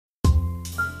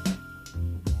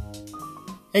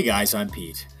Hey guys, I'm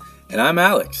Pete. And I'm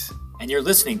Alex. And you're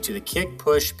listening to the Kick,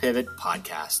 Push, Pivot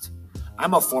podcast.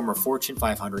 I'm a former Fortune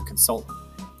 500 consultant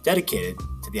dedicated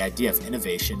to the idea of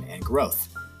innovation and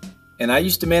growth. And I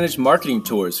used to manage marketing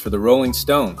tours for the Rolling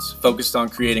Stones, focused on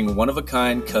creating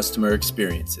one-of-a-kind customer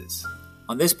experiences.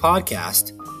 On this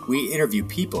podcast, we interview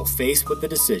people faced with the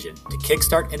decision to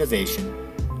kickstart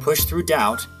innovation, push through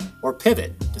doubt, or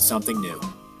pivot to something new.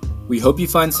 We hope you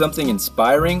find something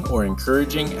inspiring or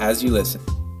encouraging as you listen.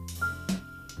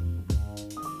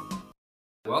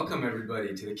 Welcome,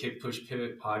 everybody, to the Kick, Push,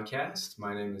 Pivot podcast.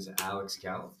 My name is Alex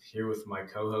Gallup, here with my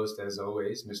co-host, as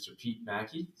always, Mr. Pete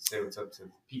Mackey. Say what's up to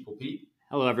people, Pete.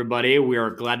 Hello, everybody. We are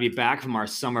glad to be back from our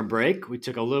summer break. We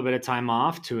took a little bit of time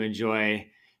off to enjoy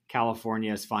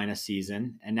California's finest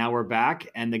season, and now we're back.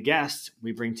 And the guest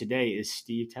we bring today is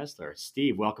Steve Tesler.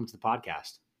 Steve, welcome to the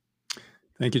podcast.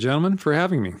 Thank you, gentlemen, for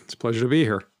having me. It's a pleasure to be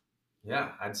here. Yeah,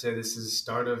 I'd say this is the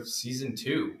start of season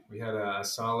 2. We had a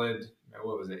solid,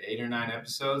 8 or 9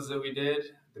 episodes that we did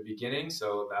at the beginning.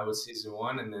 So that was season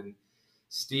 1. And then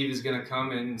Steve is going to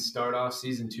come and start off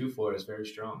season 2 for us very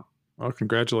strong. Well,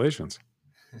 congratulations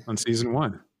on season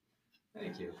 1.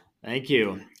 Thank you. Thank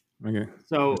you. Okay.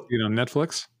 So, see it on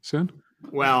Netflix soon?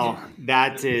 Well,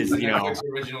 that is, Netflix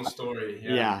original story.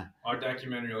 Yeah. Our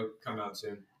documentary will come out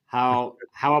soon. How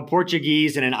a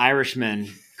Portuguese and an Irishman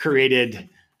created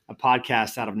a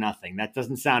podcast out of nothing. That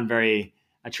doesn't sound very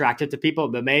attractive to people,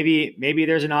 but maybe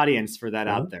there's an audience for that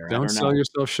out there. Don't sell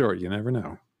yourself short. You never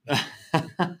know.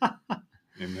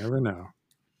 You never know.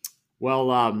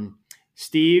 Well,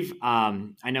 Steve,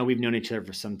 I know we've known each other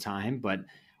for some time, but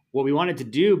what we wanted to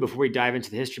do before we dive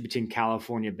into the history between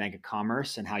California Bank of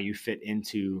Commerce and how you fit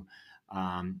into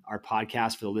our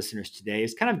podcast for the listeners today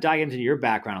is kind of dive into your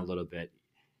background a little bit.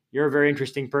 You're a very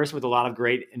interesting person with a lot of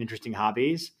great and interesting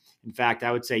hobbies. In fact,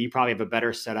 I would say you probably have a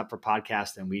better setup for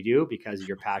podcasts than we do because of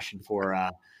your passion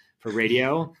for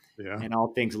radio and all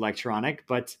things electronic.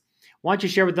 But why don't you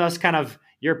share with us kind of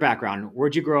your background?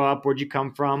 Where'd you grow up? Where'd you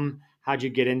come from? How'd you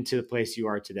get into the place you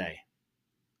are today?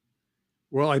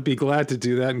 Well, I'd be glad to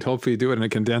do that and hopefully do it in a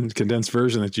condensed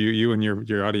version that you and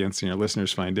your audience and your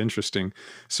listeners find interesting.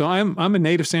 So I'm a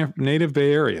native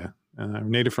Bay Area. I'm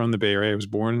native from the Bay Area. I was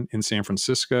born in San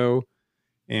Francisco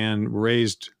and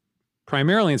raised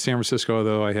primarily in San Francisco,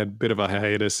 although I had a bit of a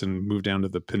hiatus and moved down to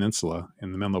the peninsula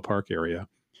in the Menlo Park area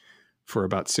for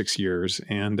about 6 years.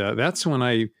 And that's when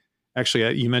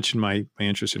you mentioned my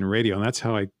interest in radio, and that's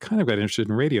how I kind of got interested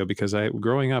in radio because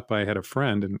growing up, I had a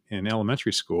friend in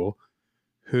elementary school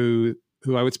who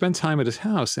I would spend time at his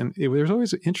house, and there was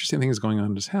always interesting things going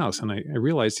on at his house. And I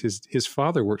realized his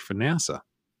father worked for NASA.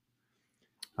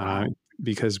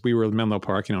 Because we were in Menlo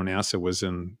Park, NASA was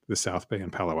in the South Bay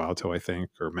in Palo Alto, I think,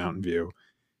 or Mountain View.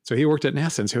 So he worked at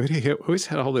NASA. And so he always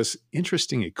had all this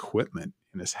interesting equipment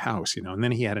in his house, and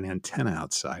then he had an antenna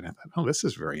outside. I thought, oh, this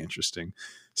is very interesting.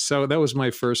 So that was my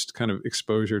first kind of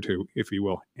exposure to, if you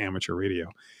will, amateur radio.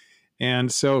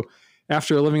 And so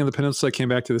after living in the peninsula, I came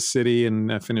back to the city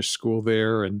and finished school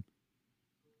there and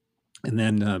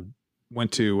then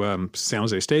went to San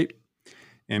Jose State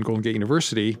and Golden Gate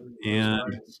University.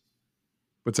 And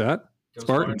what's that?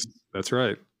 Spartans. That's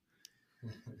right.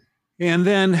 And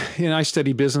then I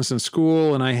studied business in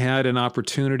school, and I had an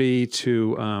opportunity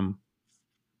to,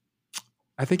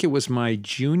 I think it was my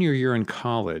junior year in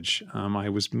college. I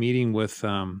was meeting with,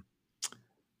 I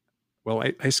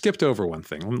skipped over one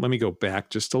thing. Let me go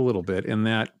back just a little bit in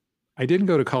that I didn't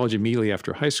go to college immediately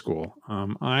after high school.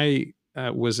 I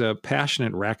was a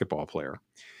passionate racquetball player.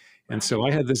 And so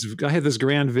I had this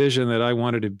grand vision that I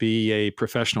wanted to be a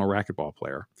professional racquetball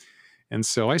player. And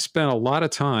so I spent a lot of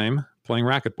time playing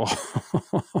racquetball.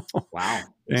 Wow.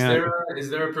 Is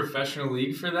there a professional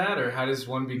league for that, or how does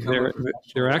one become a professional?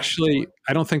 There actually,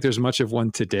 I don't think there's much of one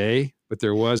today, but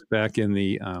there was back in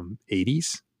the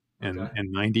 80s and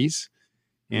 90s.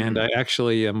 And I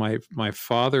actually, my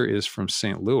father is from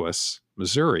St. Louis,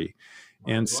 Missouri.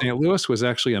 And St. Louis was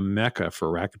actually a mecca for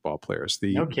racquetball players.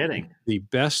 No kidding.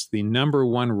 The number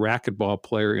one racquetball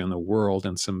player in the world,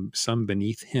 and some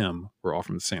beneath him were all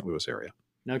from the St. Louis area.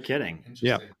 No kidding.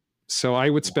 Yeah. So I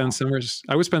would spend summers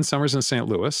in St.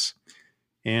 Louis,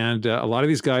 and a lot of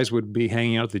these guys would be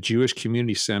hanging out at the Jewish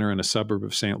Community Center in a suburb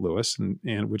of St. Louis,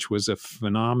 and which was a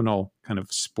phenomenal kind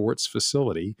of sports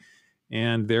facility.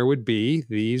 And there would be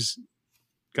these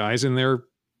guys in their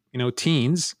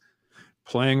teens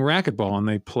playing racquetball, and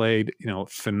they played,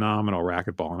 phenomenal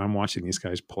racquetball. And I'm watching these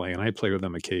guys play, and I play with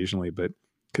them occasionally, but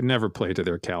could never play to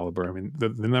their caliber. I mean, the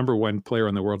number one player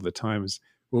in the world at the time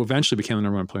who eventually became the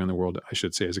number one player in the world, I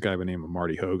should say, is a guy by the name of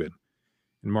Marty Hogan.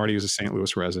 And Marty was a St.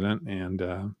 Louis resident,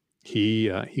 and he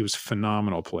was a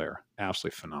phenomenal player,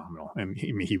 absolutely phenomenal. And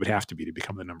he would have to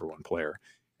become the number one player.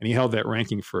 And he held that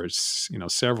ranking for,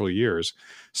 several years.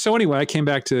 So anyway, I came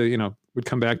back to, would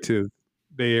come back to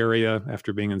Bay Area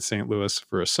after being in St. Louis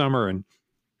for a summer, and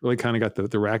really kind of got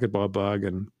the racquetball bug,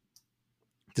 and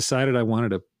decided I wanted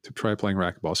to try playing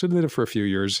racquetball. So I did it for a few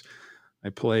years. I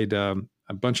played a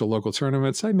bunch of local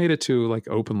tournaments. I made it to like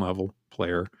open level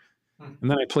player.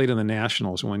 And then I played in the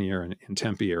Nationals one year in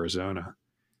Tempe, Arizona.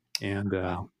 And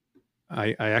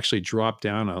I actually dropped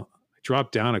down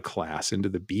a class into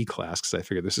the B class because I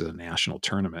figured this is a national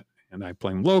tournament. And I'm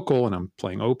playing local and I'm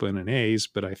playing open and A's,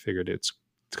 but I figured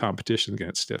competition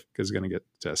is going to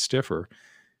get stiffer.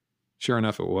 Sure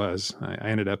enough, it was. I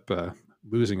ended up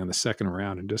losing in the second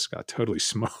round and just got totally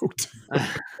smoked.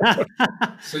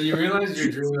 So you realized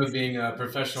your dream of being a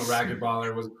professional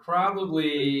racquetballer was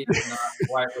probably not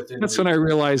quite within That's when I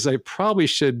realized I probably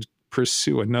should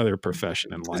pursue another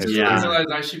profession in life. Yeah. I realized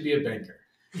I should be a banker.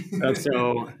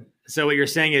 So what you're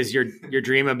saying is your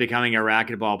dream of becoming a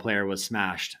racquetball player was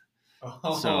smashed.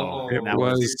 So it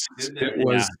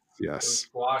was yes.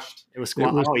 It was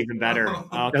squashed. Oh, even better.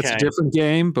 Okay. That's a different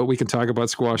game, but we can talk about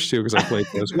squash too because I played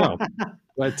it as well.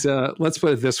 But let's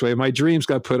put it this way: my dreams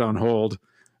got put on hold,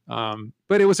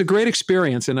 but it was a great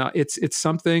experience, and it's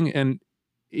something. And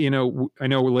I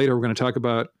know later we're going to talk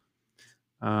about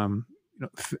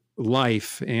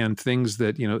life and things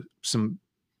that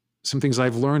some things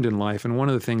I've learned in life. And one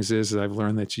of the things is that I've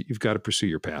learned that you've got to pursue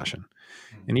your passion,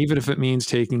 and even if it means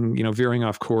taking veering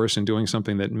off course and doing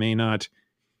something that may not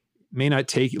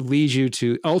lead you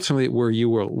to ultimately where you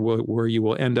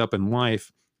will end up in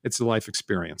life. It's a life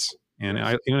experience. And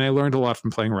I learned a lot from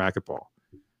playing racquetball.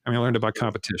 I learned about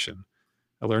competition.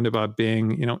 I learned about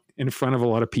being, in front of a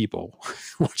lot of people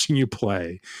watching you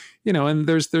play, and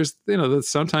there's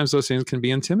sometimes those things can be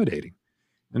intimidating.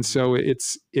 And so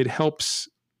it helps.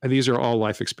 These are all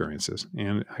life experiences.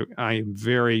 And I'm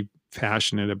very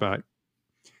passionate about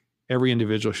every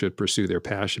individual should pursue their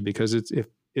passion, because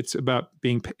it's about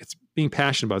being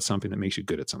passionate about something that makes you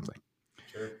good at something.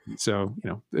 Sure. So,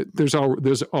 there's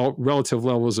all relative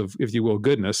levels of, if you will,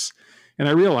 goodness. And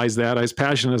I realized that as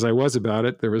passionate as I was about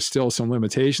it, there was still some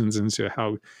limitations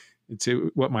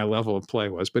into what my level of play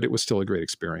was, but it was still a great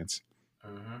experience.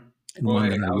 Uh-huh. Well, I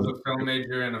was a film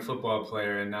major and a football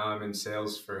player, and now I'm in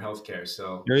sales for healthcare.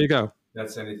 So there you go.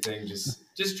 That's anything.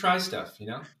 Just try stuff,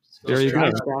 There you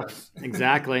go.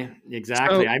 Exactly.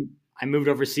 So, I moved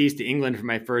overseas to England for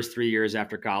my first 3 years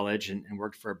after college and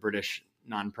worked for a British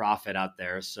nonprofit out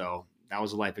there. So that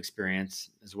was a life experience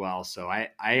as well. So I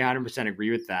 100%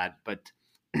 agree with that. But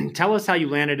tell us how you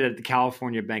landed at the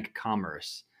California Bank of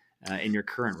Commerce in your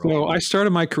current role. So I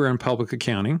started my career in public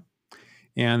accounting,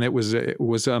 and it was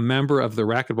a member of the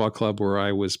racquetball club where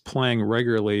I was playing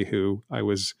regularly. Who I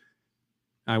was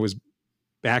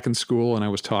back in school, and I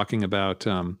was talking about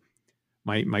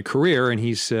my career, and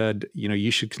he said,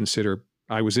 you should consider.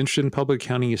 I was interested in public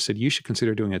accounting. He said you should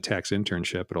consider doing a tax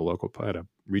internship at a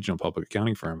regional public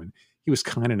accounting firm. And he was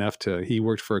kind enough he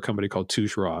worked for a company called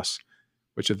Touche Ross,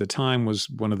 which at the time was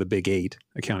one of the big 8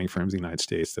 accounting firms in the United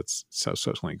States. That's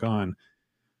subsequently gone.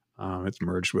 It's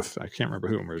merged with, I can't remember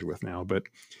who it merged with now, but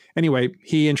anyway,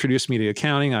 he introduced me to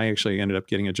accounting. I actually ended up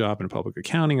getting a job in public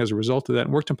accounting as a result of that,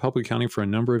 and worked in public accounting for a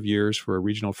number of years for a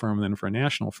regional firm and then for a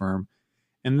national firm.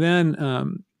 And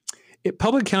then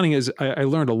public accounting I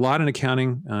learned a lot in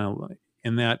accounting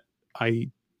in that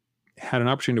I had an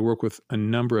opportunity to work with a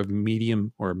number of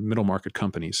medium or middle market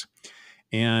companies.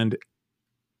 And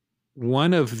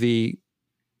one of the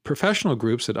professional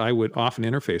groups that I would often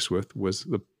interface with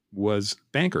was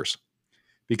bankers,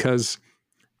 because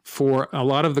for a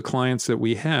lot of the clients that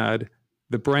we had,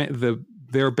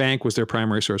 their bank was their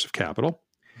primary source of capital.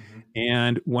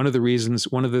 And one of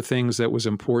the things that was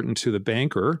important to the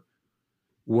banker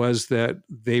was that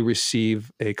they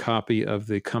receive a copy of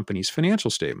the company's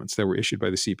financial statements that were issued by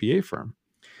the CPA firm.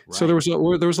 Right. So there was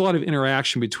a lot of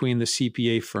interaction between the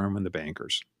CPA firm and the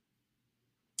bankers.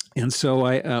 And so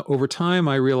over time,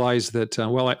 I realized that, I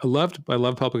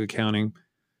loved public accounting.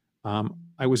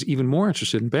 I was even more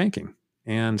interested in banking.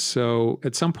 And so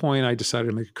at some point, I decided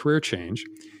to make a career change.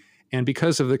 And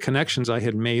because of the connections I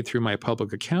had made through my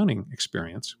public accounting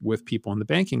experience with people in the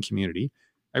banking community,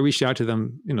 I reached out to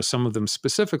them, some of them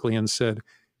specifically, and said,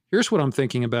 here's what I'm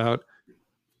thinking about.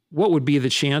 What would be the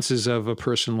chances of a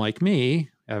person like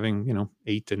me having,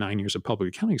 8 to 9 years of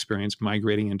public accounting experience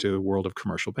migrating into the world of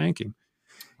commercial banking?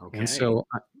 Okay. And so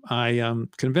I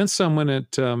convinced someone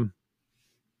at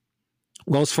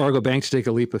Wells Fargo Bank to take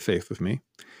a leap of faith with me.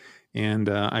 And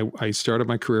I started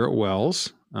my career at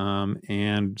Wells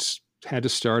and had to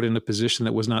start in a position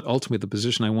that was not ultimately the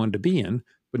position I wanted to be in,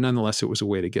 but nonetheless, it was a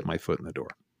way to get my foot in the door.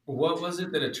 What was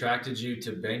it that attracted you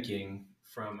to banking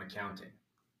from accounting?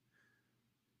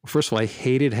 First of all, I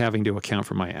hated having to account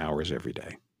for my hours every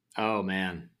day. Oh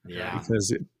man. Yeah.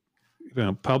 Because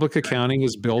public accounting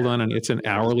is billed on it's an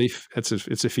hourly, it's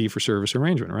a fee for service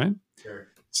arrangement, right? Sure.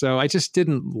 So I just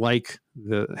didn't like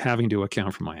the having to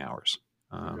account for my hours.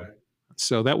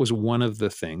 So that was one of the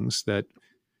things that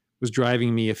was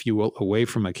driving me, if you will, away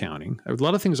from accounting. There were a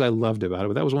lot of things I loved about it,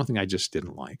 but that was one thing I just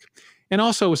didn't like. And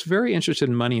also I was very interested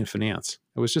in money and finance.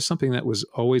 It was just something that was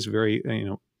always very,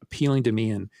 appealing to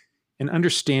me, and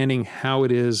understanding how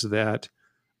it is that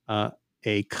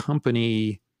a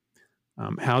company,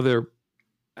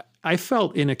 I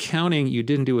felt in accounting, you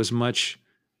didn't do as much,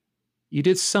 you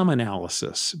did some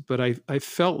analysis, but I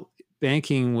felt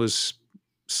banking was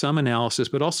some analysis,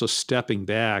 but also stepping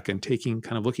back and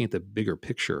looking at the bigger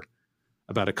picture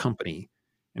about a company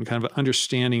and kind of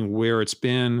understanding where it's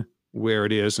been, where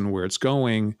it is, and where it's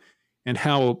going, and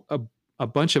how a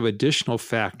bunch of additional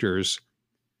factors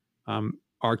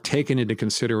are taken into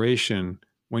consideration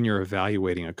when you're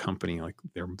evaluating a company, like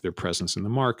their presence in the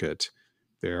market,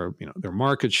 their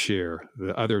market share,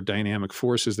 the other dynamic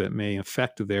forces that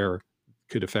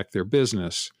could affect their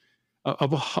business, a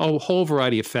whole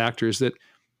variety of factors that,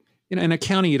 in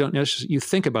accounting, you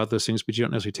think about those things, but you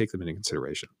don't necessarily take them into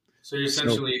consideration. So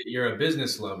you're a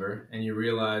business lover, and you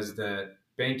realize that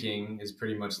banking is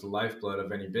pretty much the lifeblood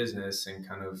of any business, and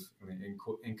kind of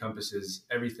encompasses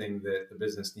everything that the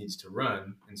business needs to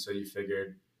run. And so you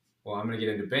figured, well, I'm going to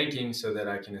get into banking so that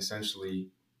I can essentially,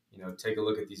 take a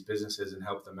look at these businesses and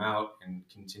help them out and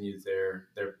continue their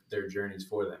journeys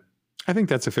for them. I think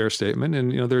that's a fair statement.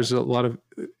 And, there's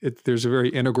there's a very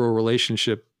integral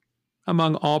relationship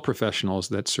among all professionals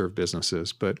that serve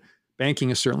businesses, but banking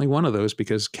is certainly one of those,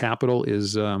 because capital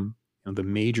is the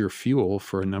major fuel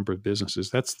for a number of businesses.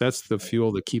 That's the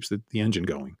fuel that keeps the engine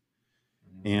going.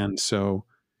 And so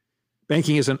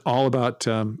banking isn't all about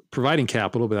providing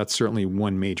capital, but that's certainly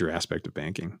one major aspect of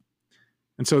banking.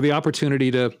 And so the opportunity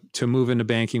to move into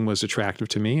banking was attractive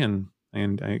to me. And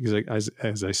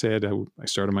as I said, I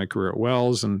started my career at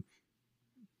Wells and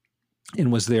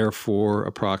was there for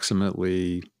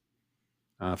approximately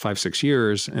 5-6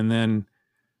 years. And then,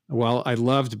 while I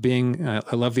loved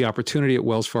the opportunity at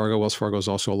Wells Fargo. Wells Fargo is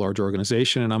also a large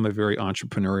organization, and I'm a very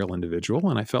entrepreneurial individual.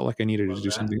 And I felt like I needed to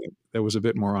do something that was a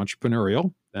bit more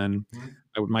entrepreneurial than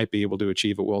I might be able to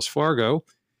achieve at Wells Fargo.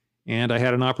 And I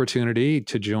had an opportunity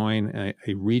to join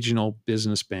a regional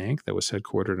business bank that was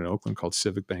headquartered in Oakland called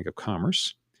Civic Bank of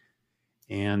Commerce.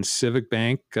 And Civic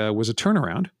Bank was a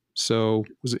turnaround. So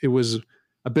it was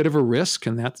a bit of a risk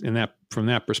from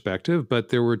that perspective, but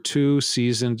there were two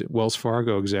seasoned Wells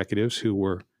Fargo executives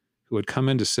who had come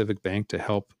into Civic Bank to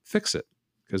help fix it,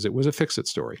 because it was a fix-it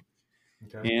story.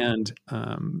 Okay. And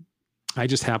I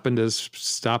just happened to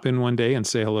stop in one day and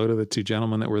say hello to the two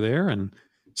gentlemen that were there and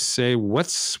say,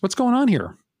 what's going on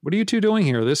here? What are you two doing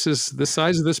here? The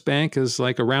size of this bank is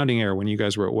like a rounding error when you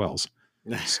guys were at Wells.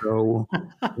 So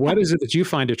what is it that you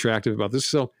find attractive about this?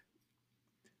 So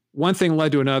one thing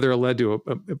led to another, led to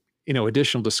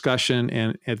additional discussion,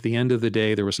 and at the end of the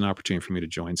day, there was an opportunity for me to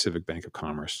join Civic Bank of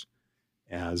Commerce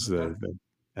as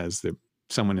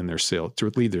someone in their sales, to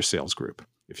lead their sales group,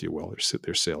 if you will, or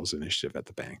their sales initiative at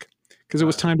the bank, because it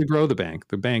was time to grow the bank.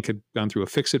 The bank had gone through a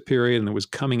fix-it period, and it was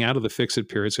coming out of the fix-it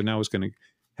period, so now it was going to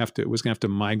have to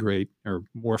migrate or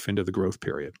morph into the growth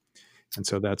period. And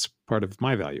so that's part of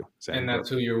my value. And that's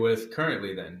who you're with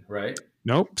currently then, right?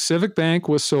 Nope. Civic Bank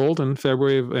was sold in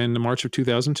March of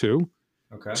 2002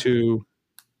 to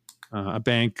a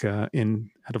bank out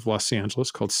of Los Angeles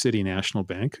called City National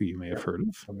Bank, who you may have heard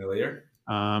of. Familiar.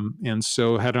 And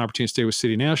so had an opportunity to stay with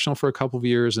City National for a couple of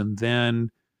years, and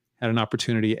then had an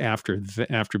opportunity after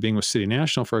being with City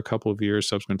National for a couple of years,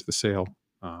 subsequent to the sale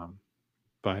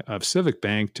of Civic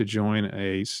Bank, to join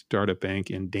a startup bank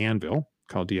in Danville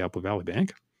called Diablo Valley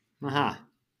Bank,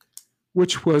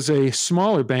 which was a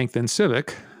smaller bank than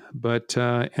Civic, but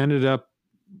ended up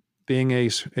being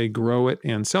a grow it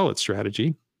and sell it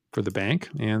strategy for the bank.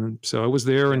 And so I was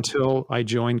there until I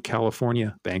joined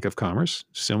California Bank of Commerce,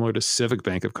 similar to Civic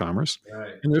Bank of Commerce.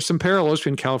 Right. And there's some parallels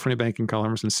between California Bank of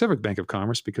Commerce and Civic Bank of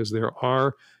Commerce, because there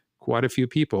are quite a few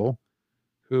people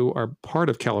who are part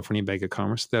of California Bank of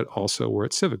Commerce that also were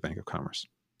at Civic Bank of Commerce.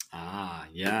 Ah,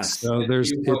 yes. So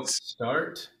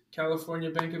start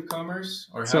California Bank of Commerce?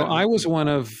 I was one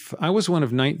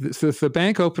of 9. So the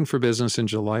bank opened for business in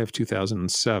July of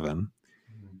 2007.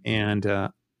 And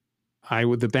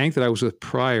the bank that I was with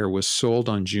prior was sold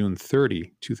on June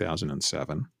 30,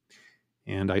 2007.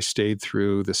 And I stayed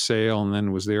through the sale, and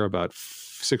then was there about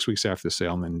 6 weeks after the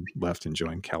sale, and then left and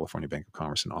joined California Bank of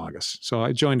Commerce in August. So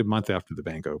I joined a month after the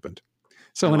bank opened.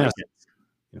 So in essence,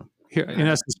 here in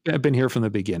essence, I've been here from the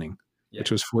beginning,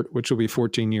 which will be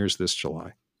 14 years this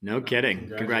July. No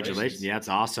kidding. Congratulations. Yeah, that's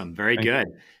awesome. Very good.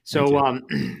 So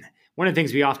one of the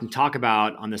things we often talk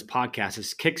about on this podcast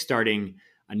is kickstarting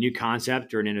a new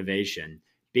concept or an innovation.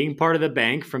 Being part of the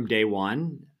bank from day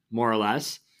one, more or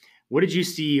less, what did you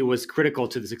see was critical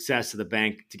to the success of the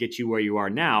bank to get you where you are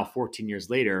now, 14 years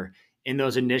later, in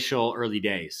those initial early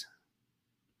days?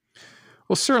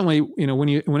 Well, certainly,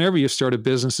 whenever you start a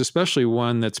business, especially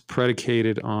one that's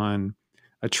predicated on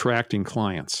attracting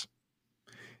clients,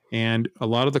 and a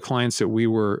lot of the clients that we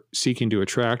were seeking to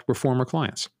attract were former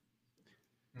clients.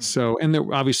 So, and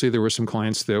obviously there were some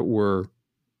clients that were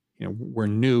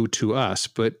new to us,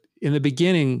 but in the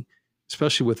beginning,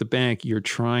 especially with the bank, you're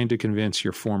trying to convince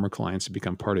your former clients to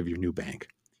become part of your new bank.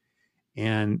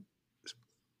 And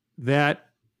that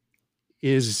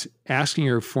is asking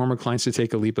your former clients to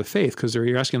take a leap of faith, because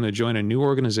you're asking them to join a new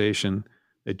organization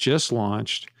that just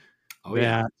launched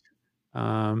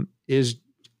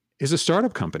is a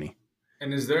startup company.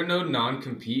 And is there no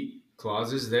non-compete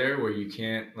clauses there where you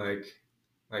can't like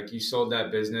you sold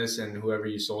that business and whoever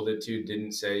you sold it to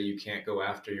didn't say you can't go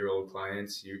after your old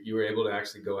clients? You were able to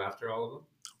actually go after all of them?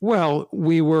 Well,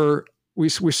 we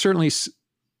certainly,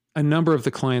 a number of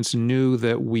the clients knew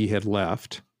that we had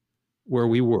left where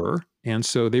we were. And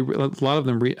so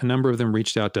a number of them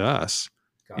reached out to us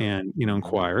and,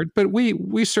 inquired, but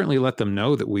we certainly let them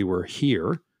know that we were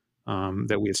here,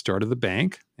 that we had started the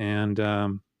bank, and,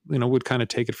 would kind of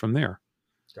take it from there.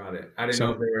 Got it. I didn't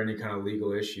know if there were any kind of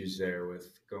legal issues there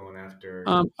with going after.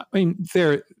 The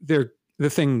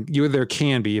thing there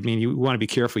can be. I mean, you want to be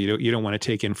careful. You don't want to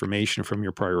take information from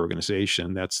your prior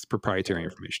organization. That's proprietary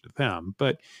information to them.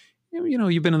 But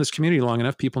you've been in this community long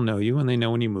enough. People know you, and they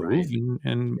know when you move,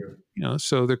 and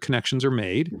so their connections are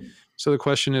made. So the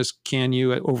question is, can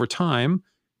you over time,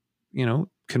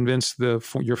 convince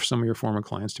some of your former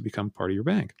clients to become part of your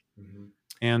bank? Mm-hmm.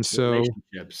 And so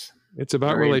relationships. It's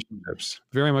about relationships,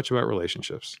 very much about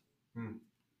relationships.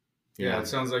 Yeah, it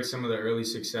sounds like some of the early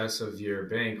success of your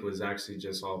bank was actually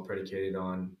just all predicated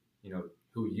on,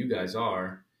 who you guys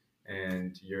are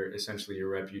and your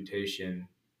reputation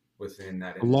within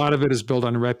that industry. A lot of it is built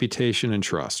on reputation and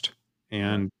trust.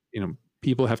 And,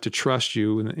 people have to trust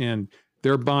you, and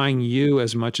they're buying you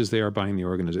as much as they are buying the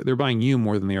organization. They're buying you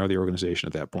more than they are the organization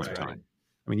at that point in time.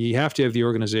 I mean, you have to have the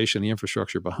organization, the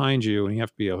infrastructure behind you, and you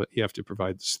have to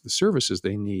provide the services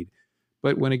they need.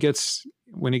 But when you get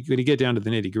down to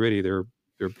the nitty gritty, they're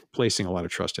placing a lot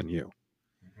of trust in you,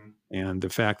 and the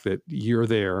fact that you're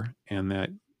there and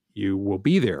that you will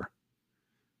be there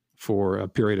for a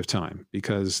period of time.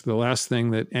 Because the last thing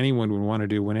that anyone would want to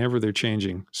do whenever they're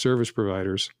changing service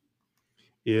providers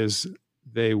is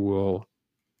they want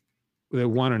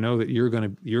to know that you're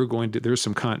going to there's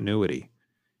some continuity,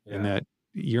 and that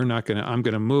I'm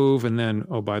going to move, and then,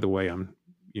 oh, by the way,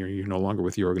 you're no longer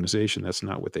with the organization. That's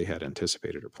not what they had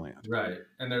anticipated or planned. Right.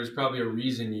 And there's probably a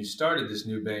reason you started this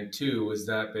new bank too. Was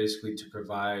that basically to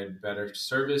provide better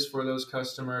service for those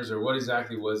customers, or what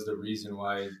exactly was the reason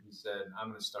why you said, I'm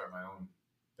going to start my own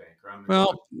bank?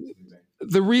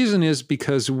 The reason is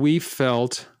because we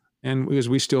felt, and as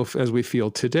we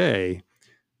feel today,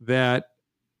 that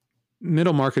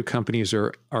middle market companies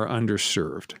are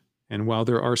underserved. And while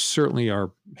there certainly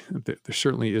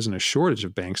isn't a shortage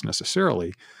of banks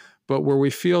necessarily, but where we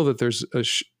feel that there's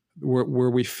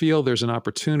an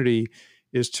opportunity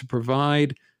is to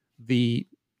provide the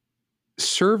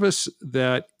service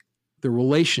the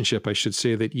relationship, I should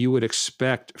say, that you would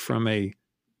expect from a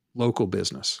local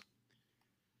business.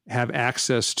 Have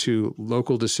access to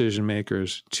local decision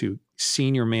makers, to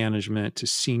senior management, to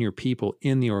senior people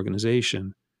in the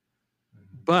organization.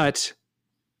 But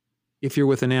if you're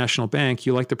with a national bank,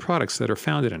 you like the products that are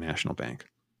found at a national bank.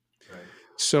 Right.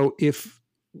 So if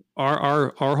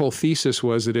our whole thesis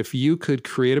was that if you could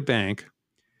create a bank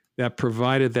that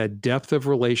provided that depth of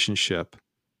relationship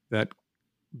that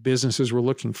businesses were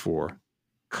looking for,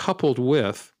 coupled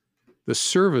with the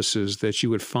services that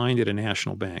you would find at a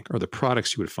national bank, or the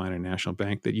products you would find at a national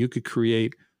bank, that you could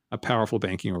create a powerful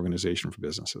banking organization for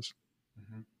businesses.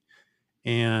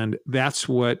 And that's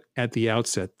what, at the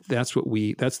outset, that's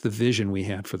the vision we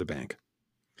had for the bank.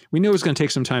 We knew it was going to take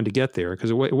some time to get there,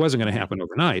 because it wasn't going to happen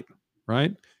overnight,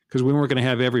 right? Because we weren't going to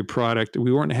have every product.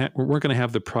 We weren't going to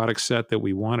have the product set that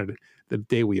we wanted the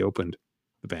day we opened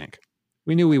the bank.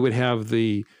 We knew we would have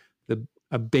a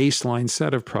baseline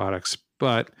set of products,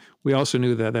 but we also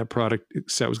knew that product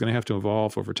set was going to have to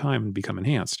evolve over time and become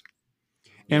enhanced.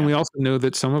 And we also knew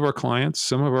that some of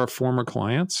our former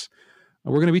clients,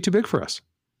 were going to be too big for us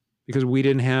because we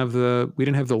didn't have the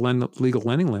legal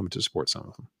lending limit to support some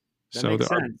of them. That makes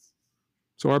sense.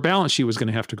 So our balance sheet was going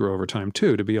to have to grow over time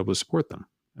too to be able to support them,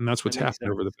 and that's what's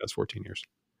happened over the past 14 years.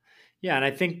 Yeah, and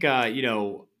I think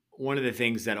one of the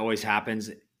things that always happens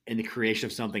in the creation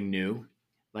of something new,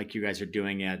 like you guys are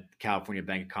doing at California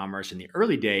Bank of Commerce in the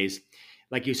early days,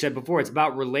 like you said before, it's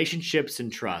about relationships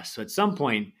and trust. So at some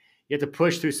point, you have to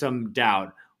push through some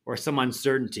doubt or some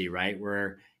uncertainty, right?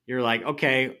 Where you're like,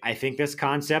 okay, I think this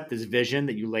concept, this vision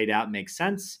that you laid out makes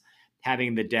sense.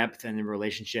 Having the depth and the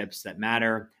relationships that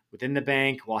matter within the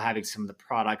bank while having some of the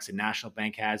products that National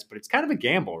Bank has, but it's kind of a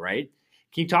gamble, right?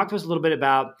 Can you talk to us a little bit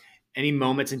about any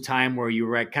moments in time where you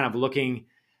were kind of looking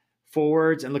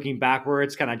forwards and looking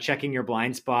backwards, kind of checking your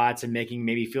blind spots and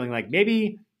maybe feeling like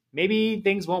maybe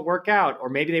things won't work out or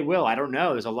maybe they will. I don't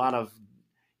know. There's a lot of,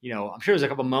 I'm sure there's a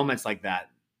couple moments like that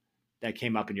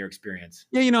came up in your experience.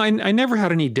 Yeah. I never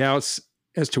had any doubts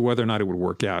as to whether or not it would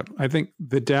work out. I think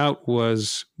the doubt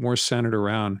was more centered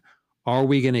around, are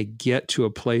we going to get to a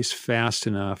place fast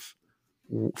enough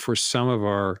for some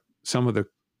of the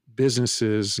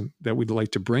businesses that we'd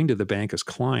like to bring to the bank as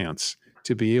clients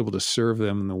to be able to serve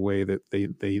them in the way that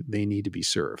they need to be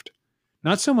served?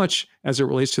 Not so much as it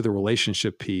relates to the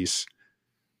relationship piece,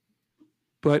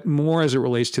 but more as it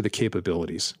relates to the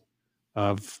capabilities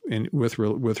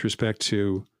with respect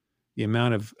to the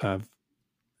amount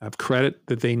of credit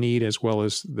that they need, as well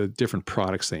as the different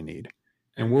products they need.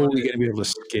 And were we going to be able to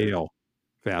scale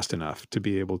fast enough to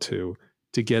be able to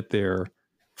get there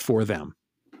for them?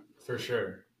 For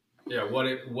sure. Yeah.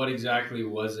 What exactly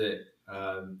was it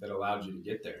that allowed you to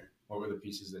get there? What were the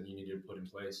pieces that you needed to put in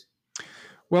place?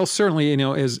 Well, certainly,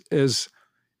 as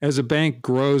a bank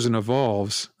grows and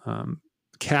evolves,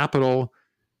 capital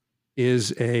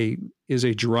is a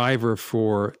driver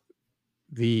for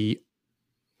the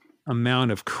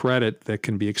amount of credit that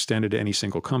can be extended to any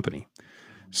single company.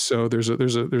 So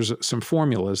there's some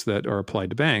formulas that are applied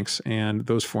to banks, and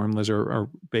those formulas are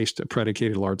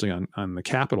predicated largely on the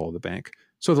capital of the bank.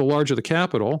 So the larger the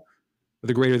capital,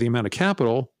 the greater the amount of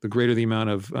capital, the greater the amount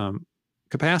of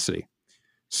capacity.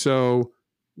 So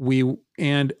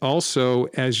and also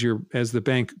as the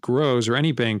bank grows, or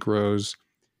any bank grows,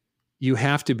 you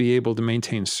have to be able to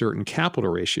maintain certain capital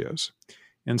ratios.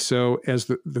 And so as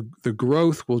the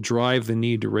growth will drive the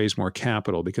need to raise more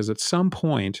capital, because at some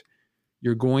point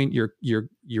your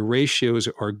ratios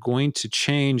are going to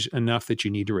change enough that you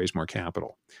need to raise more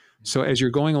capital. So as you're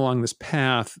going along this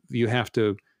path, you have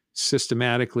to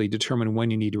systematically determine when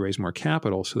you need to raise more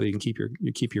capital so that you can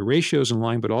keep your ratios in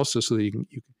line, but also so that you can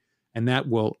and that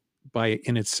will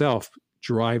in itself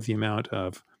drive the amount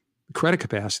of credit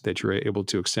capacity that you're able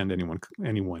to extend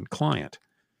any one client.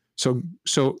 So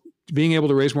being able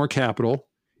to raise more capital,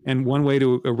 and one way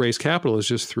to raise capital is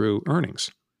just through earnings.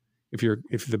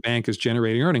 If the bank is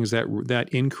generating earnings, that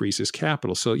increases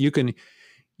capital. So you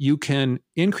can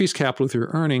increase capital through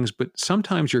earnings, but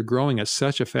sometimes you're growing at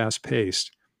such a fast pace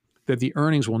that the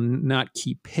earnings will not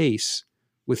keep pace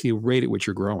with the rate at which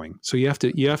you're growing. So you have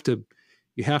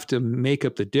to make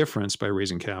up the difference by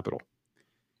raising capital.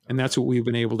 And that's what we've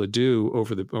been able to do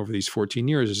over these 14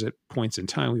 years. Is at points in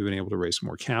time we've been able to raise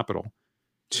more capital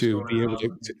to be able to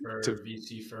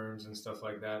VC firms and stuff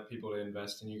like that, people to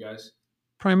invest in you guys.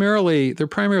 They're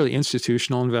primarily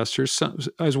institutional investors,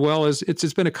 as well as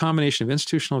it's been a combination of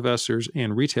institutional investors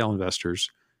and retail investors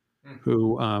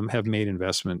who have made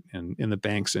investment in the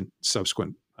banks and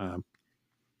subsequent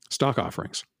stock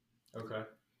offerings. Okay.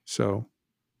 So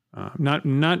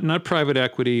not private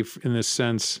equity in this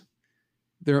sense.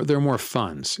 They're more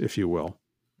funds, if you will,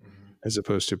 as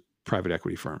opposed to private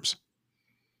equity firms.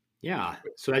 Yeah.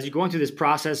 So as you're going through this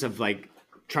process of like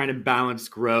trying to balance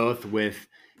growth with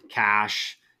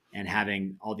cash and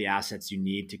having all the assets you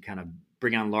need to kind of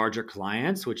bring on larger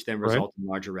clients, which then result in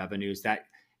larger revenues, that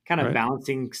kind of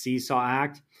balancing seesaw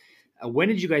act. When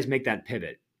did you guys make that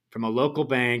pivot from a local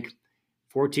bank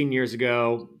 14 years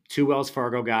ago, 2 Wells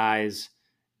Fargo guys,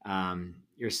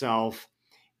 yourself,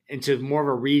 into more of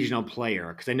a regional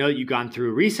player? Because I know that you've gone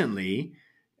through recently,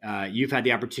 you've had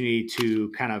the opportunity to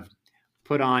kind of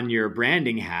put on your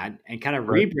branding hat and kind of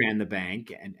rebrand the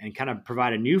bank and kind of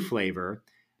provide a new flavor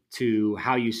to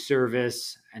how you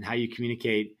service and how you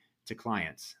communicate to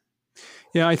clients.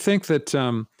 Yeah, I think that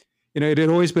it had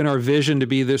always been our vision to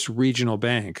be this regional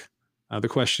bank. The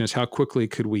question is, how quickly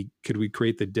could we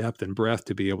create the depth and breadth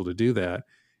to be able to do that?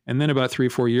 And then about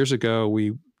 3-4 years ago,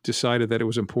 we decided that it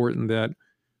was important that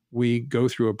we go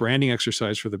through a branding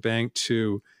exercise for the bank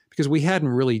because we hadn't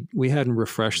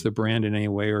refreshed the brand in any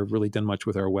way or really done much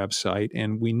with our website.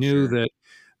 And we knew that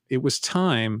it was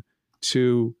time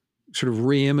to sort of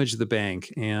reimage the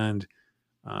bank, and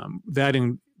that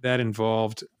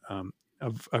involved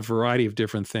a variety of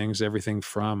different things, everything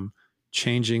from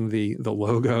changing the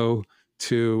logo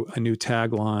to a new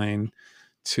tagline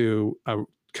to a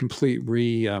complete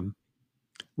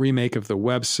remake of the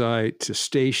website to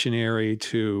stationery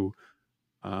to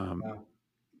Wow.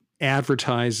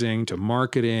 advertising to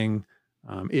marketing.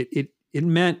 It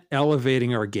meant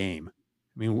elevating our game.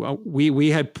 I mean, we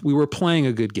were playing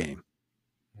a good game,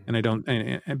 and I don't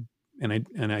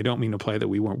mean to play that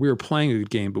we weren't. We were playing a good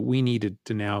game, but we needed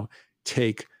to now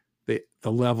take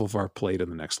the level of our play to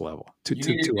the next level to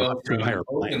a higher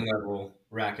open level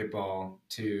racquetball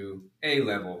to A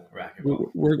level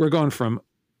racquetball. We're going from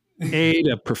A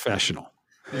to professional.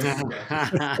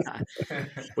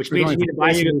 Which means you need to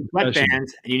buy some new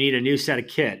sweatbands and you need a new set of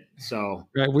kit. So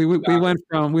right, we went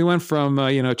from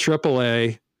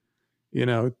AAA,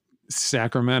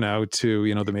 Sacramento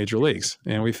to the major leagues,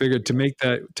 and we figured to make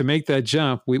that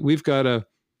jump, we've got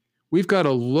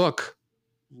to look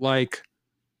like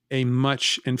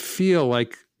and feel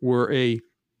like we're a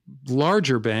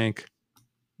larger bank,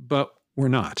 but we're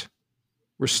not.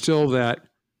 We're still that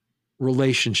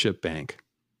relationship bank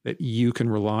that you can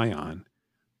rely on,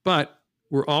 but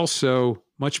we're also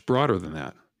much broader than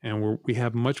that, and we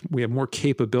have more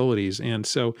capabilities. And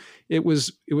so it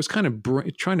was kind of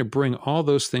trying to bring all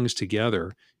those things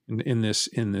together in this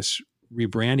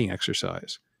rebranding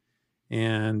exercise.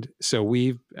 And so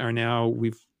we've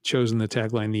chosen the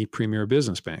tagline, the Premier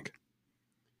Business Bank.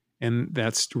 And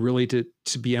that's really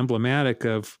to be emblematic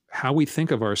of how we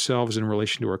think of ourselves in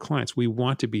relation to our clients. We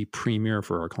want to be premier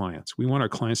for our clients. We want our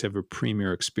clients to have a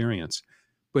premier experience,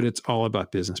 but it's all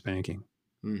about business banking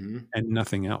and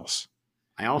nothing else.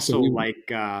 I also like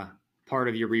part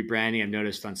of your rebranding. I've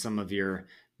noticed on some of your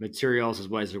materials as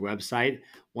well as your website,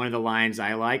 one of the lines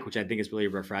I like, which I think is really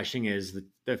refreshing, is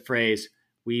the phrase,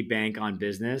 "We bank on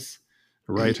business."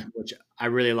 Right. Which I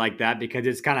really like that because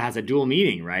it kind of has a dual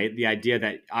meaning, right? The idea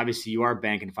that obviously you are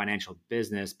bank and financial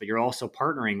business, but you're also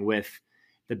partnering with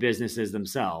the businesses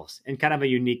themselves in kind of a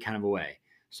unique kind of a way.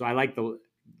 So I like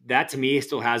that to me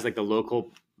still has like the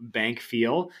local bank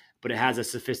feel, but it has a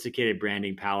sophisticated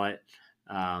branding palette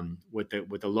with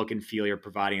the look and feel you're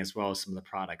providing as well as some of the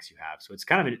products you have. So it's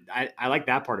kind of, I like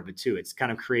that part of it too. It's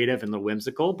kind of creative and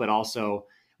whimsical, but also,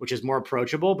 which is more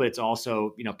approachable, but it's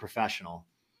also, professional.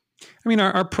 I mean,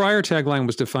 our prior tagline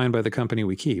was defined by the company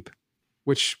we keep,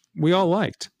 which we all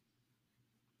liked.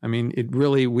 I mean,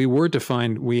 we were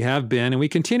defined, we have been, and we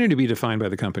continue to be defined by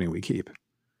the company we keep.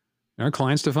 Our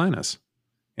clients define us.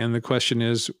 And the question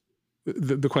is,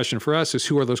 the question for us is,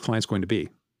 who are those clients going to be?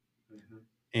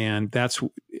 And that's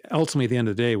ultimately, at the end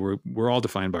of the day, we're all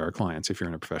defined by our clients if you're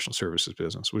in a professional services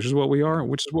business, which is what we are,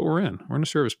 which is what we're in. We're in a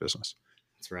service business.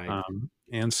 That's right.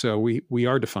 And so we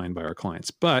are defined by our clients.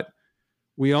 But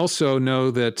we also know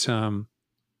that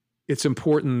it's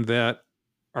important that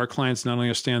our clients not only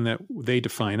understand that they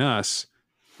define us,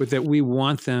 but that we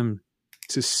want them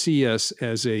to see us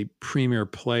as a premier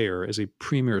player, as a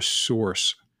premier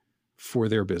source for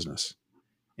their business.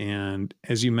 And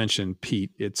as you mentioned,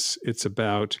 Pete, it's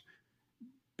about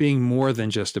being more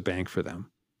than just a bank for them.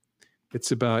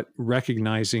 It's about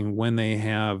recognizing when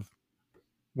there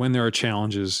are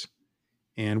challenges,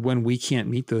 and when we can't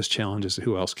meet those challenges,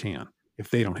 who else can, if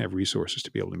they don't have resources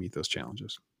to be able to meet those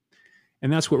challenges.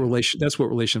 And that's what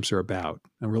relationships are about.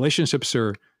 And relationships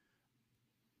are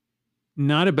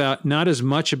not as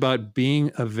much about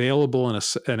being available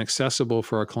and accessible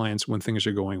for our clients when things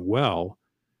are going well,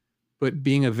 but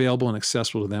being available and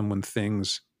accessible to them when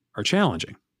things are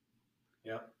challenging.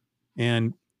 Yeah.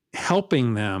 And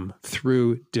helping them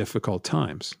through difficult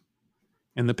times.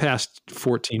 And the past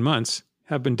 14 months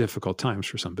have been difficult times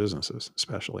for some businesses,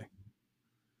 especially.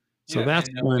 So that's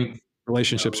when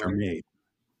relationships are made.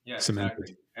 Yeah,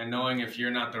 exactly. And knowing if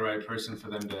you're not the right person for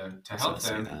them to help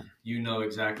them, you know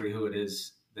exactly who it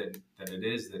is that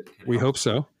we hope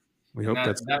so. We hope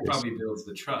that probably builds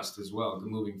the trust as well,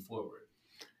 moving forward.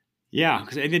 Yeah,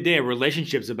 because at the end of the day, a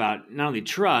relationship's about not only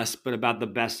trust, but about the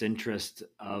best interest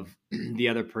of the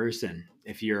other person.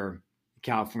 If you're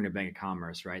California Bank of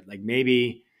Commerce, right? Like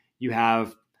maybe you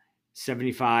have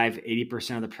 75,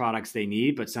 80% of the products they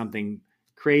need, but something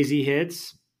crazy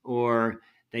hits, or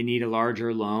they need a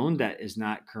larger loan that is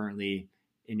not currently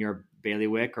in your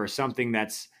bailiwick, or something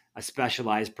that's a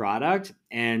specialized product.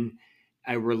 And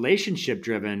a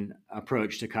relationship-driven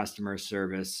approach to customer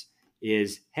service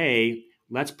is, hey,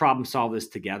 let's problem solve this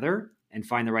together and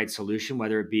find the right solution,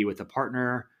 whether it be with a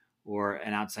partner or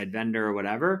an outside vendor or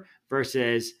whatever,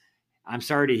 versus, I'm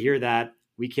sorry to hear that,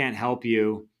 we can't help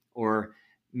you, or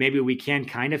maybe we can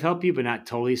kind of help you, but not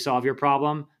totally solve your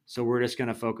problem. So we're just going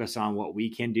to focus on what we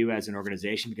can do as an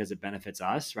organization because it benefits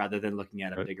us rather than looking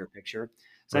at a Right. bigger picture.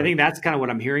 So Right. I think that's kind of what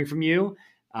I'm hearing from you.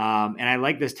 And I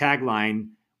like this tagline.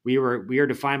 We are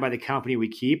defined by the company we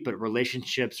keep, but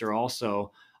relationships are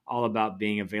also all about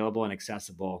being available and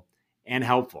accessible and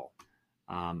helpful.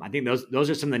 I think those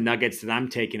are some of the nuggets that I'm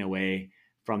taking away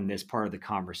from this part of the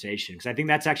conversation, because I think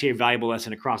that's actually a valuable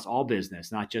lesson across all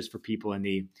business, not just for people in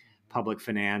the public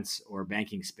finance or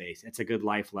banking space. It's a good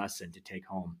life lesson to take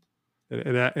home.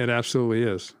 It absolutely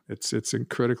is. It's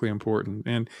critically important.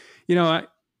 And,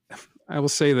 I will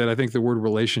say that I think the word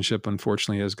relationship,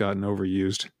 unfortunately, has gotten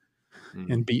overused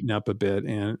and beaten up a bit.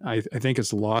 And I think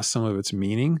it's lost some of its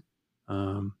meaning.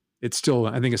 I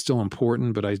think it's still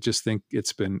important, but I just think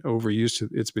it's been overused.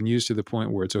 It's been used to the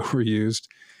point where it's overused.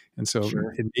 And so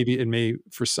Sure. it may,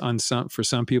 for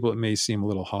some people, it may seem a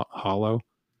little hollow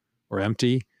or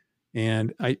empty.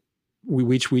 And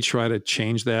we try to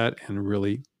change that and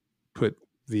really put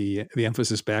the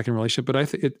emphasis back in relationship. But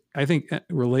I think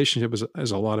relationship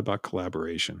is a lot about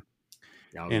collaboration,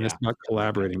 and it's about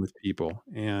collaborating with people.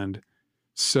 And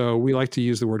so we like to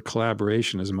use the word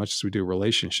collaboration as much as we do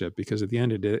relationship, because at the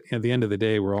end of the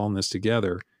day, we're all in this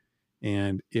together.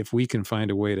 And if we can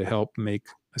find a way to help make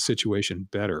a situation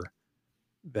better,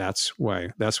 that's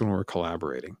when we're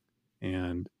collaborating.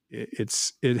 And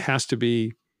it has to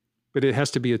be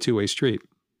a two-way street.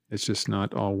 It's just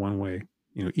not all one way,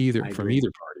 either from either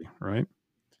party, right?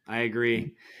 I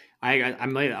agree.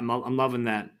 I'm loving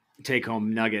that take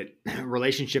home nugget.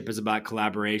 Relationship is about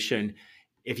collaboration.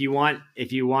 If you want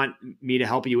me to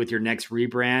help you with your next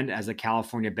rebrand as a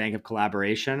California Bank of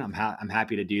Collaboration, I'm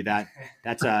happy to do that.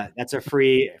 That's a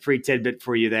free tidbit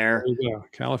for you there. There you go.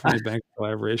 California Bank of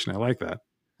Collaboration. I like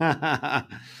that.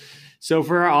 So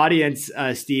for our audience,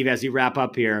 Steve, as you wrap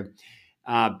up here,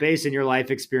 based on your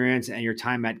life experience and your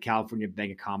time at California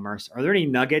Bank of Commerce, are there any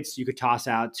nuggets you could toss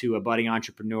out to a budding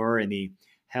entrepreneur in the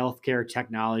healthcare,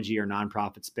 technology, or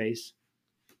nonprofit space?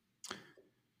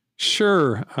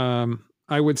 Sure.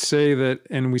 I would say that,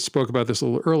 and we spoke about this a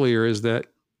little earlier, is that,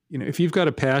 if you've got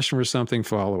a passion for something,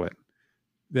 follow it.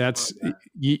 That's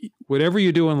whatever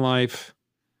you do in life,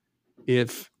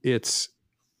 if it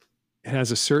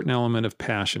has a certain element of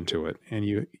passion to it, and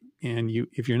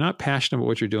if you're not passionate about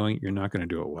what you're doing, you're not going to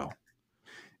do it well.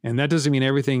 And that doesn't mean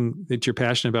everything that you're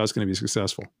passionate about is going to be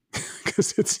successful,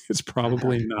 because it's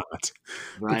probably not.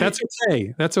 Right. But that's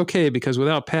okay. That's okay, because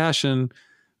without passion,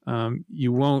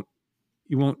 you won't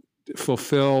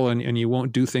fulfill and you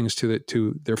won't do things to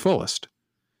their fullest.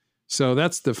 So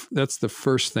that's the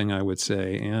first thing I would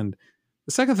say. And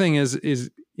the second thing is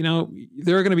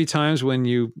there are going to be times when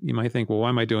you might think, well, why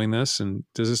am I doing this? And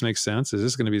does this make sense? Is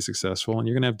this going to be successful? And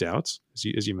you're going to have doubts,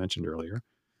 as you mentioned earlier.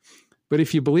 But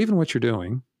if you believe in what you're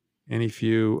doing, and if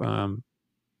you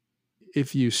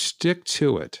stick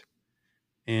to it,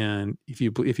 and if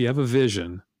you have a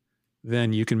vision,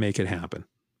 then you can make it happen.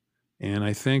 And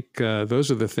I think those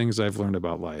are the things I've learned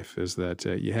about life, is that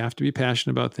you have to be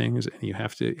passionate about things, and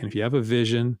if you have a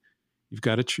vision, you've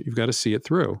got to see it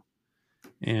through.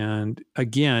 And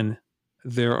again,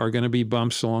 there are going to be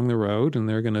bumps along the road, and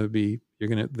there'll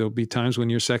be times when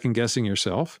you're second guessing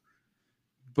yourself,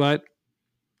 but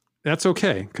that's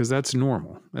okay, because that's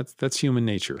normal. That's human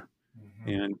nature. Mm-hmm.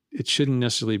 And it shouldn't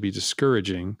necessarily be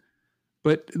discouraging.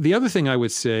 But the other thing I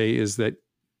would say is that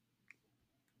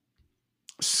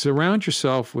surround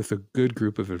yourself with a good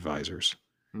group of advisors.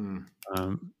 And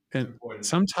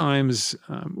sometimes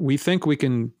we think we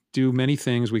can do many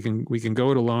things. We can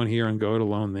go it alone here and go it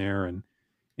alone there,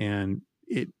 and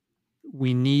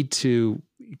we need to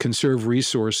conserve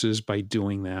resources by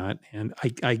doing that. And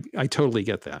I totally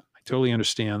get that. I totally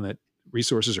understand that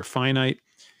resources are finite,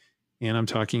 and I'm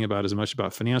talking about as much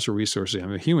about financial resources as I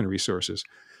am human resources.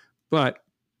 But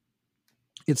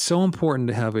it's so important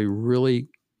to have a really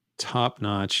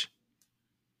top-notch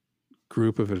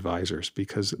group of advisors,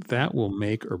 because that will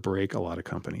make or break a lot of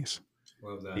companies.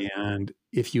 Love that. And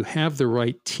if you have the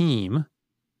right team,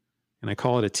 and I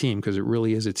call it a team because it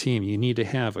really is a team, you need to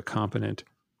have a competent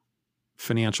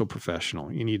financial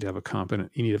professional. You need to have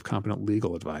competent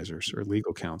legal advisors or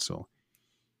legal counsel.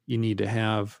 You need to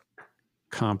have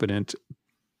competent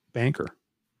banker.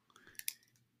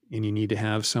 And you need to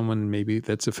have someone maybe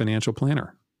that's a financial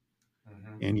planner.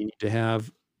 Mm-hmm. And you need to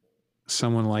have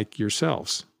someone like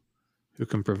yourselves who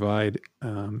can provide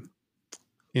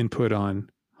input on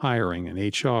hiring and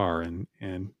HR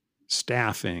and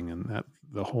staffing and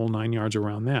the whole 9 yards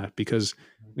around that, because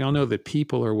we all know that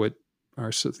people are what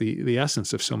are the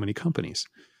essence of so many companies.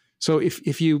 So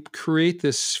if you create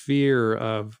this sphere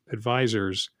of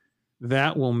advisors,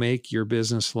 that will make your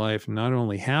business life not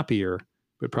only happier,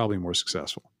 but probably more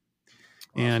successful.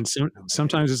 And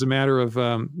sometimes it's a matter of,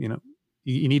 you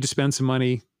need to spend some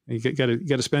money. You got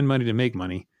to spend money to make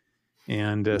money.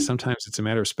 And sometimes it's a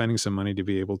matter of spending some money to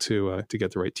be able to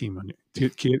get the right team to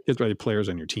get the right players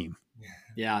on your team.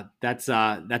 Yeah, that's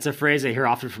a phrase I hear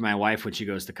often from my wife when she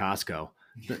goes to Costco.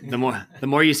 The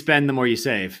more you spend, the more you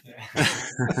save.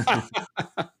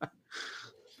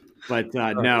 But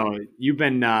no, you've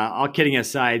been, all kidding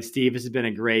aside, Steve, this has been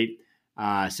a great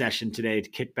session today to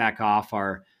kick back off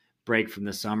our break from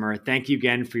the summer. Thank you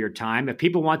again for your time. If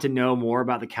people want to know more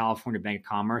about the California Bank of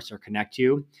Commerce or connect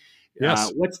you,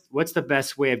 yes. What's the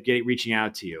best way of reaching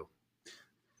out to you?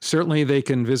 Certainly, they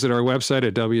can visit our website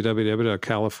at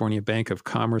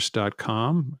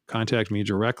www.californiabankofcommerce.com. Contact me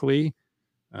directly,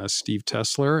 Steve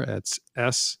Tessler. That's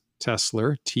S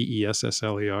Tessler,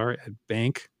 Tessler at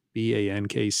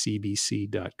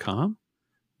bankcbc.com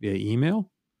via email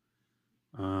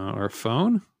or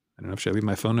phone. I don't know if should I leave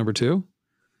my phone number too.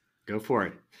 Go for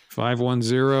it.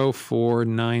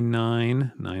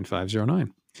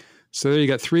 510-499-9509. So there you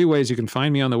got 3 ways you can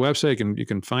find me on the website. You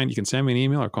can send me an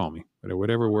email or call me,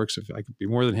 whatever works. If I could be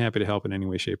more than happy to help in any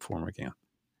way, shape, form I can.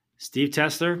 Steve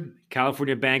Tessler,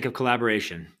 California Bank of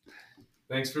Collaboration.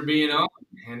 Thanks for being on,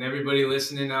 and everybody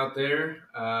listening out there,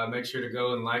 make sure to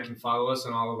go and like and follow us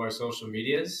on all of our social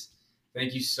medias.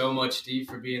 Thank you so much, Steve,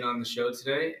 for being on the show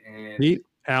today. And Pete,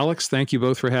 Alex, thank you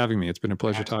both for having me. It's been a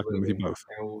pleasure talking with you both.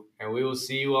 And we will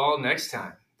see you all next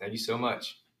time. Thank you so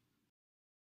much.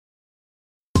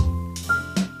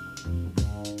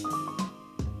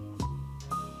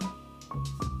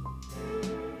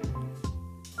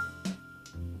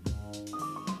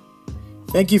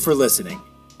 Thank you for listening.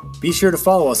 Be sure to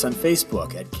follow us on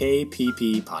Facebook at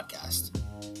KPP Podcast.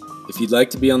 If you'd like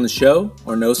to be on the show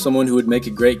or know someone who would make a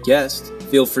great guest,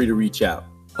 feel free to reach out.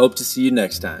 Hope to see you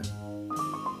next time.